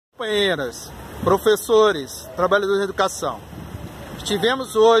companheiras, professores, trabalhadores da educação,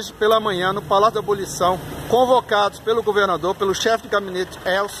 estivemos hoje pela manhã no Palácio da Abolição, convocados pelo governador, pelo chefe de gabinete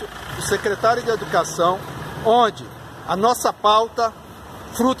Elcio, o secretário de Educação, onde a nossa pauta,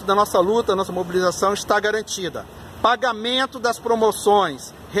 fruto da nossa luta, da nossa mobilização, está garantida. Pagamento das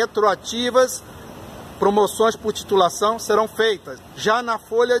promoções retroativas, promoções por titulação, serão feitas já na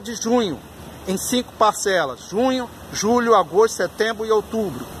folha de junho, em 5 parcelas, junho, julho, agosto, setembro e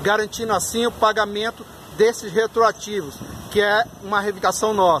outubro, garantindo assim o pagamento desses retroativos, que é uma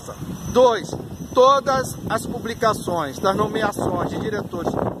reivindicação nossa. 2. Todas as publicações das nomeações de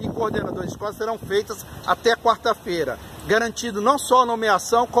diretores e coordenadores de escola serão feitas até quarta-feira, garantindo não só a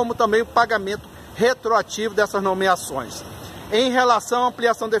nomeação, como também o pagamento retroativo dessas nomeações. Em relação à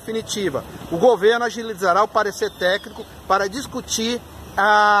ampliação definitiva, o governo agilizará o parecer técnico para discutir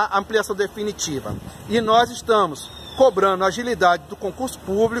a ampliação definitiva. E nós estamos cobrando a agilidade do concurso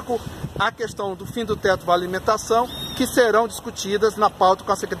público, a questão do fim do teto de alimentação, que serão discutidas na pauta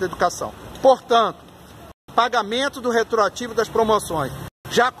com a Secretaria de Educação. Portanto, pagamento do retroativo das promoções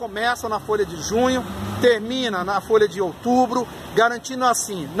já começa na folha de junho, termina na folha de outubro, garantindo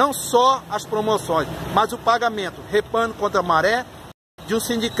assim não só as promoções, mas o pagamento remando contra maré, de um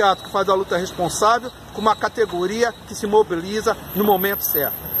sindicato que faz a luta responsável, com uma categoria que se mobiliza no momento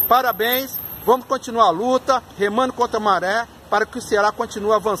certo. Parabéns, vamos continuar a luta, remando contra a maré, para que o Ceará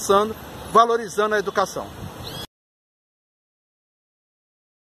continue avançando, valorizando a educação.